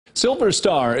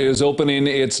Silverstar is opening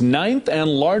its 9th and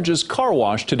largest car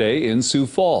wash today in Sioux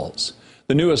Falls.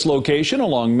 The newest location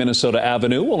along Minnesota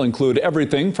Avenue will include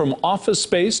everything from office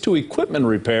space to equipment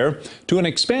repair to an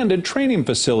expanded training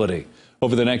facility.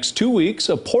 Over the next 2 weeks,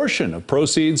 a portion of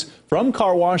proceeds from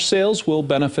car wash sales will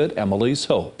benefit Emily's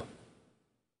Hope.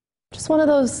 Just one of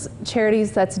those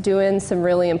charities that's doing some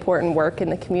really important work in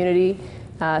the community.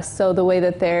 So the way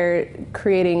that they're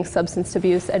creating substance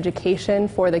abuse education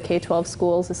for the K-12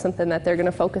 schools is something that they're going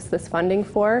to focus this funding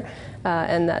for,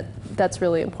 and that's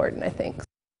really important, I think.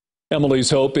 Emily's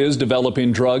Hope is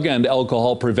developing drug and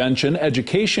alcohol prevention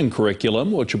education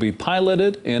curriculum, which will be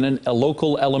piloted in a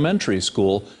local elementary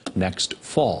school next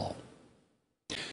fall.